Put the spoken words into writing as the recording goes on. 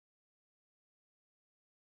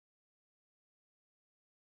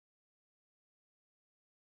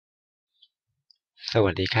ส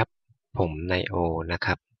วัสดีครับผมนายโอนะค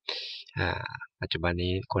รับปัจจุบัน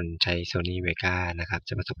นี้คนใช้ Sony Vegas นะครับจ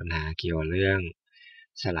ะประสบปัญหาเกี่ยวเรื่อง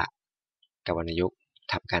สระกับวรรณยุกต์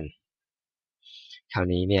ทับกันคราว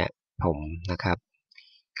นี้เนี่ยผมนะครับ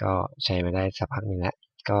ก็ใช้มาได้สักพักหนึ่งแล้ว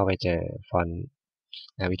ก็ไปเจอฟอนต์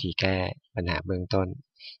และวิธีแก้ปัญหาเบื้องต้น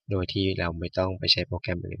โดยที่เราไม่ต้องไปใช้โปรแกร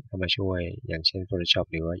มอื่นเข้ามาช่วยอย่างเช่น Photoshop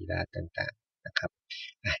หรือว่า Illustrator ต่างๆนะครับ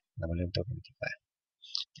เรามาเริ่มต้นกันดีกว่า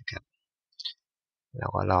นะครับเรา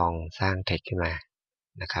ก็ลองสร้าง text ขึ้นมา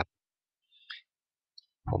นะครับ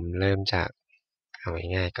ผมเริ่มจากเอา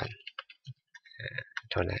ง่ายๆก่อน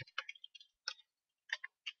โทษนะ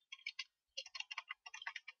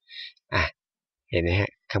เห็นไหมฮ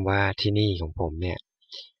ะคำว่าที่นี่ของผมเนี่ย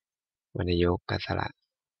วรรณยุกต์กับสระ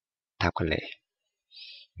ทับกันเลย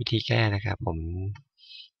วิธีแก้นะครับผม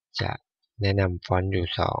จะแนะนำฟอนต์อยู่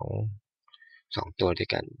สองตัวด้วย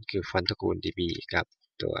กันคือฟอนต์ตระกูล DB กับ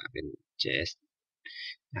ตัวเป็น JS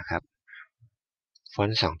นะครับฟอน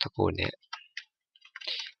ต์สองตระกูลเนี่ย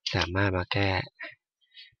สามารถมาแก้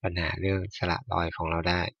ปัญหาเรื่องสระรอยของเรา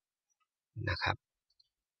ได้นะครับ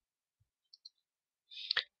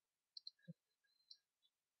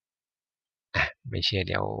ไม่เชื่อเ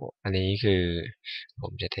ดี๋ยวอันนี้คือผ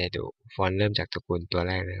มจะเทสดูฟอนต์เริ่มจากตระกูลตัวแ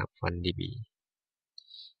รกนะครับฟอนต์ DB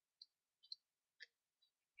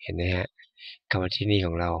เห็นไหมฮะคำว่าที่นี่ข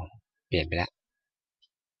องเราเปลี่ยนไปแล้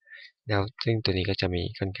วซึ่งตัวนี้ก็จะมี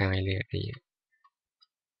ค่อนข้างให้เลือกดี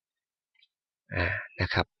นะ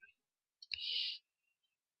ครับ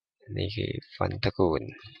อันนี้คือฟอนต์ตระกูล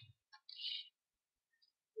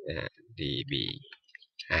DB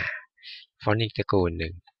ฟอนต์อีกตระกูลห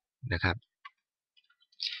นึ่งนะครับ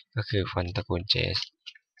ก็คือฟอนต์ตระกูล JS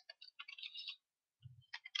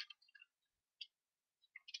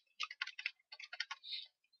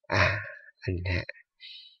อันนี้ฮะ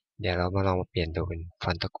เดี๋ยวเรามาลองมาเปลี่ยนดูเป็นฟ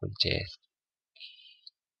อนต์ตระกูล JS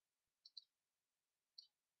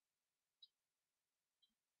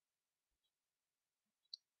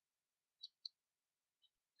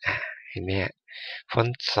เห็นไหมฮะฟอน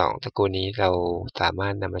ต์สองตระกูลนี้เราสามา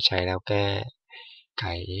รถนำมาใช้แล้วแก้ไข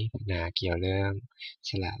ปัญหาเกี่ยวเรื่องส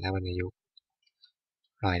ระและวรรณยุกต์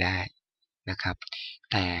รอยได้นะครับ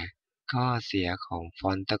แต่ข้อเสียของฟ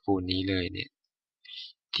อนต์ตระกูลนี้เลยเนี่ย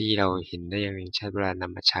ที่เราเห็นได้อย่างชัดเวลาน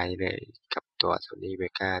ำมาใช้เลยกับตัว Sony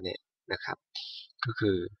Vegas เนี่ยนะครับก็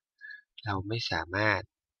คือเราไม่สามารถ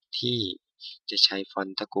ที่จะใช้ฟอน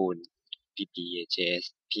ต์ตระกูล PPAJS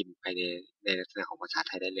พิมพ์ไปในลักษณะของภาษาไ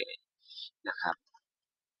ทยได้เลยนะครับ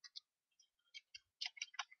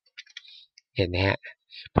เห็นไหมฮะ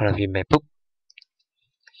พอเราพิมพ์ไปปุ๊บ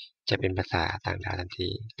จะเป็นภาษาต่างดาวทันที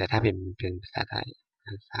แต่ถ้าเป็นภาษาไทยภ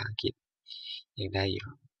าษาอังกฤษยังได้อยู่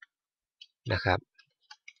นะครับ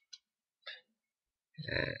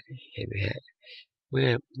เห็นไหมฮะเ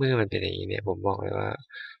มื่อมันเป็นอย่างนี้เนี่ยผมบอกเลยว่า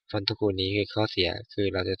ฟอนต์ตระกูลนี้คือข้อเสียคือ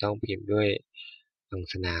เราจะต้องพิมพ์ด้วยอัง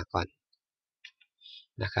สนาก่อน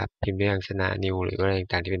นะครับพิมพ์ด้วยอังสนา new หรือว่าอะไร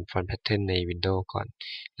ต่างๆที่เป็นฟอนต์แพทเทิร์นใน Windows ก่อน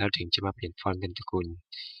แล้วถึงจะมาเปลี่ยนฟอนต์เป็นตระกูล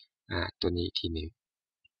ตัวนี้อีกทีหนึ่ง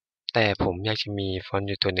แต่ผมอยากจะมีฟอนต์อ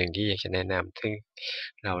ยู่ตัวหนึ่งที่อยากจะแนะนำซึ่ง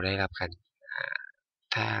เราได้รับการ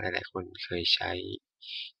ถ้าหลายๆคนเคยใช้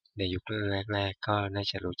ในยุคแรกๆก็น่า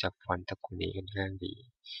จะรู้จักฟอนต์ตระกูลนี้ค่อนข้างดี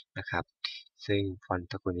นะครับซึ่งฟอนต์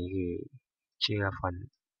ตระกูลนี้คือชื่อว่าฟอนต์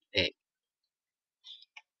เอก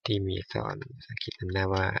ที่มีอักษรภาษาอังกฤษนำหน้า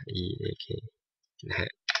ว่า EAK นะฮะ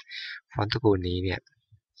ฟอนต์ตระกูลนี้เนี่ย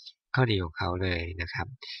ข้อดีของเขาเลยนะครับ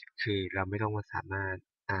คือเราไม่ต้องม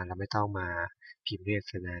าพิมพ์เรียก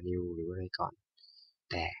สนานิวหรือว่าอะไรก่อน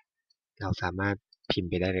แต่เราสามารถพิมพ์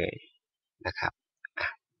ไปได้เลยนะครับ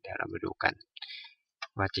เดี๋ยวเรามาดูกัน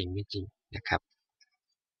ว่าจริงไม่จริงนะครับ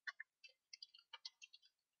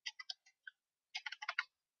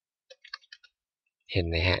เห็น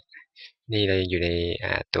ไหมฮะนี่เรายังอยู่ใน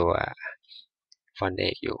ตัวฟอนต์เอ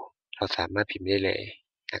กอยู่เราสามารถพิมพ์ได้เลย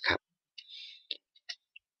นะครับ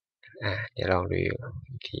เดี๋ยวลองดู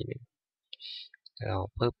อีกทีหนึ่งเรา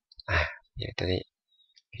ปุ๊บอย่างตัวนี้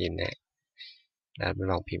พิมพ์เนี่ยเรามา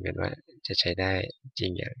ลองพิมพ์กันว่าจะใช้ได้จริ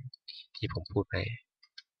งอย่างที่ผมพูดไหม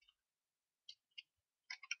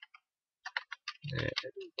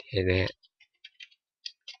เห็นไหมฮะ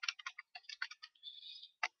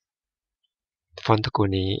ฟอนต์ตระกูล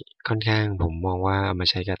นี้ค่อนข้างผมมองว่าเอามา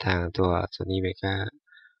ใช้กับทางตัว Sony Vegas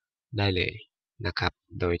ได้เลยนะครับ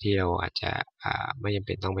โดยที่เราอาจจะไม่จำเ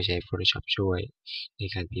ป็นต้องไปใช้ Photoshop ช่วยใน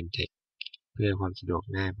การพิมพ์ text เพื่อความสะดวก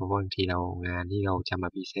ง่ายเพราะว่าบางทีเรางานที่เราจะมา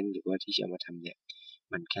พรีเซนต์หรือว่าที่จะมาทำเนี่ย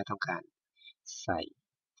มันแค่ต้องการใส่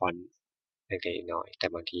ฟอนต์เล็กๆน้อยๆแต่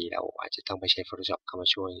บางทีเราอาจจะต้องไปใช้ Photoshop เข้ามา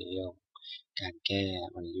ช่วยในเรื่องการแก้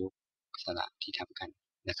วรรณยุกต์สระที่ทำกัน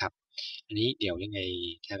นะครับอันนี้เดี๋ยวยังไง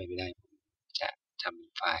ถ้าเป็นไม่ได้ผมจะ ท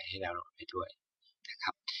ำไฟล์ให้ดาวน์โหลดให้ด้วยนะค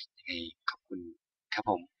รับยังไงขอบคุณครับ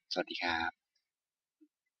ผมสวัสดีครับ